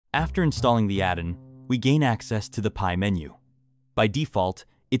After installing the add-on, we gain access to the Pie menu. By default,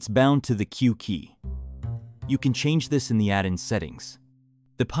 it's bound to the Q key. You can change this in the add-on settings.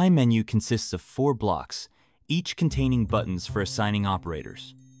 The Pie menu consists of 4 blocks, each containing buttons for assigning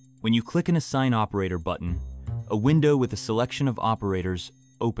operators. When you click an Assign Operator button, a window with a selection of operators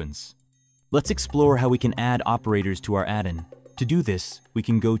opens. Let's explore how we can add operators to our add-on. To do this, we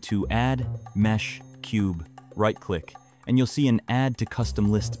can go to Add, Mesh, Cube, right-click, and you'll see an Add to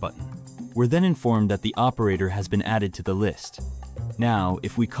Custom List button. We're then informed that the operator has been added to the list. Now,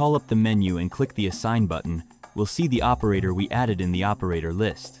 if we call up the menu and click the Assign button, we'll see the operator we added in the operator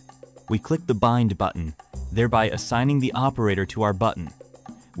list. We click the Bind button, thereby assigning the operator to our button.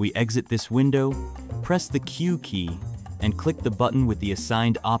 We exit this window, press the Q key, and click the button with the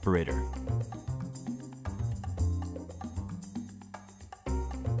assigned operator.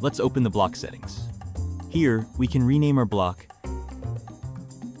 Let's open the block settings. Here, we can rename our block,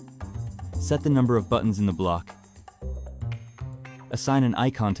 set the number of buttons in the block, assign an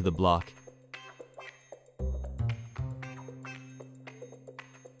icon to the block,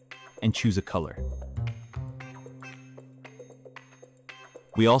 and choose a color.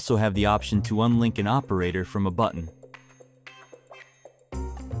 We also have the option to unlink an operator from a button.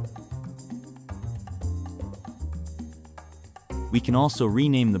 We can also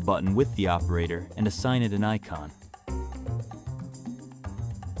rename the button with the operator and assign it an icon.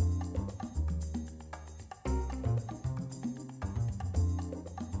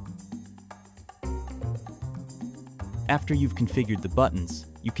 After you've configured the buttons,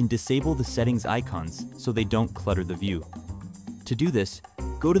 you can disable the settings icons so they don't clutter the view. To do this,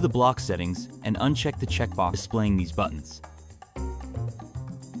 go to the block settings and uncheck the checkbox displaying these buttons.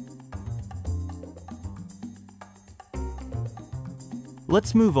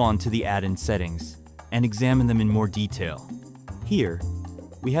 Let's move on to the add-on settings and examine them in more detail. Here,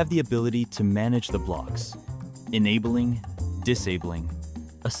 we have the ability to manage the blocks, enabling, disabling,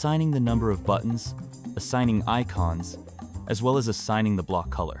 assigning the number of buttons, assigning icons, as well as assigning the block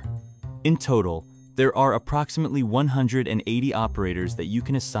color. In total, there are approximately 180 operators that you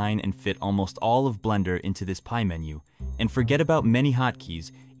can assign and fit almost all of Blender into this Pie menu, and forget about many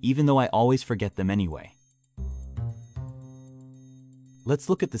hotkeys, even though I always forget them anyway. Let's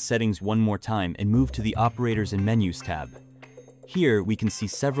look at the settings one more time and move to the Operators and Menus tab. Here, we can see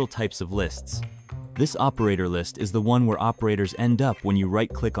several types of lists. This operator list is the one where operators end up when you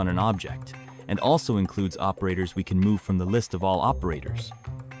right-click on an object, and also includes operators we can move from the list of all operators.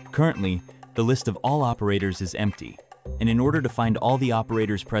 Currently, the list of all operators is empty, and in order to find all the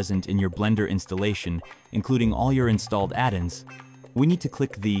operators present in your Blender installation, including all your installed add-ins, we need to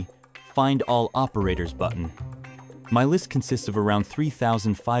click the Find All Operators button. My list consists of around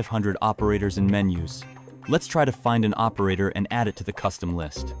 3,500 operators and menus. Let's try to find an operator and add it to the custom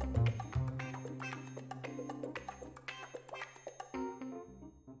list.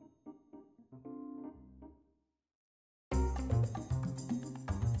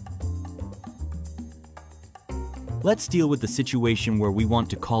 Let's deal with the situation where we want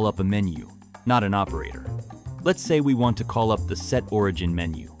to call up a menu, not an operator. Let's say we want to call up the Set Origin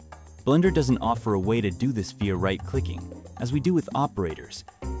menu. Blender doesn't offer a way to do this via right-clicking, as we do with operators,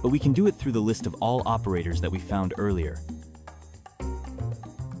 but we can do it through the list of all operators that we found earlier.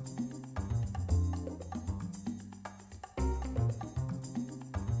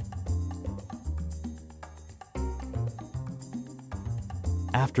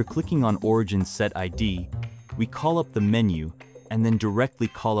 After clicking on Origin Set ID, we call up the menu and then directly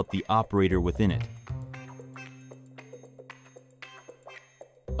call up the operator within it.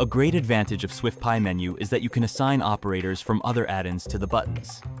 A great advantage of SwiftPie Menu is that you can assign operators from other add-ins to the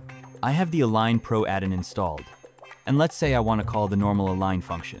buttons. I have the Align Pro add-in installed, and let's say I want to call the normal align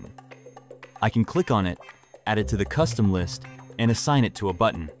function. I can click on it, add it to the custom list, and assign it to a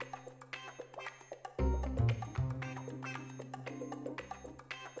button.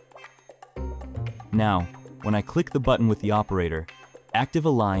 Now, when I click the button with the operator, Active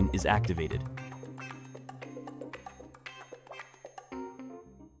Align is activated.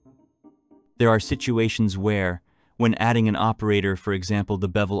 There are situations where, when adding an operator, for example the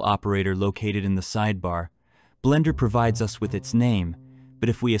bevel operator located in the sidebar, Blender provides us with its name, but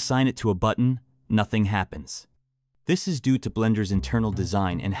if we assign it to a button, nothing happens. This is due to Blender's internal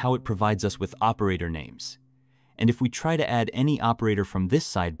design and how it provides us with operator names. And if we try to add any operator from this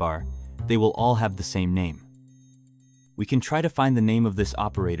sidebar, they will all have the same name. We can try to find the name of this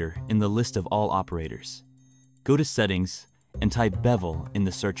operator in the list of all operators. Go to Settings and type bevel in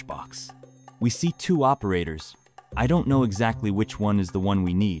the search box. We see 2 operators. I don't know exactly which one is the one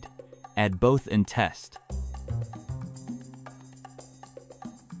we need. Add both and test.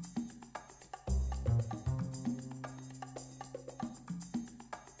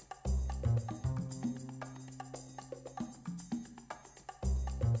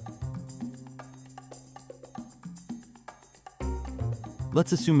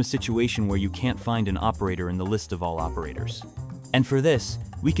 Let's assume a situation where you can't find an operator in the list of all operators. And for this,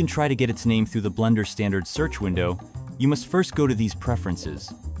 we can try to get its name through the Blender standard search window. You must first go to these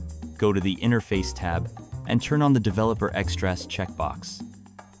preferences, go to the Interface tab, and turn on the Developer Extras checkbox.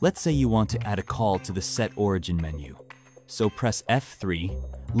 Let's say you want to add a call to the Set Origin menu. So press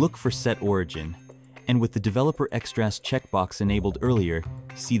F3, look for Set Origin, and with the Developer Extras checkbox enabled earlier,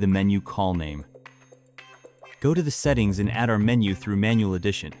 see the menu call name. Go to the settings and add our menu through manual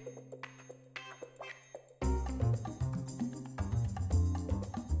addition.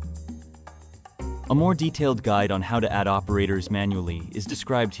 A more detailed guide on how to add operators manually is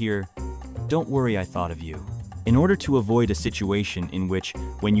described here. Don't worry, I thought of you. In order to avoid a situation in which,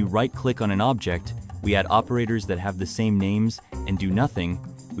 when you right-click on an object, we add operators that have the same names and do nothing,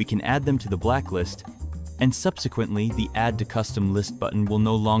 we can add them to the blacklist, and subsequently the Add to Custom List button will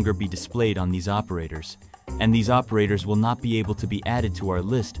no longer be displayed on these operators, and these operators will not be able to be added to our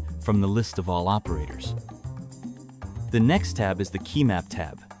list from the list of all operators. The next tab is the Key Map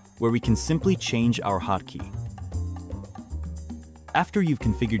tab, where we can simply change our hotkey. After you've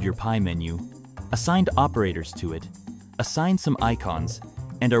configured your Pi menu, assigned operators to it, assign some icons,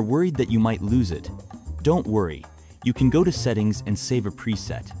 and are worried that you might lose it, don't worry, you can go to Settings and save a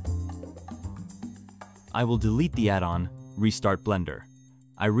preset. I will delete the add-on, restart Blender.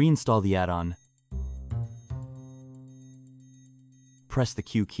 I reinstall the add-on, press the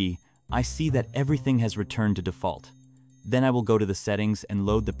Q key, I see that everything has returned to default. Then I will go to the settings and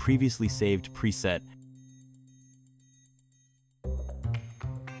load the previously saved preset.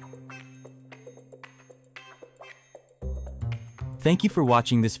 Thank you for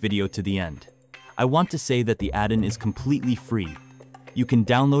watching this video to the end. I want to say that the add-on is completely free. You can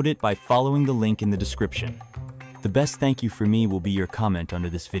download it by following the link in the description. The best thank you for me will be your comment under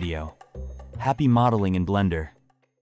this video. Happy modeling in Blender.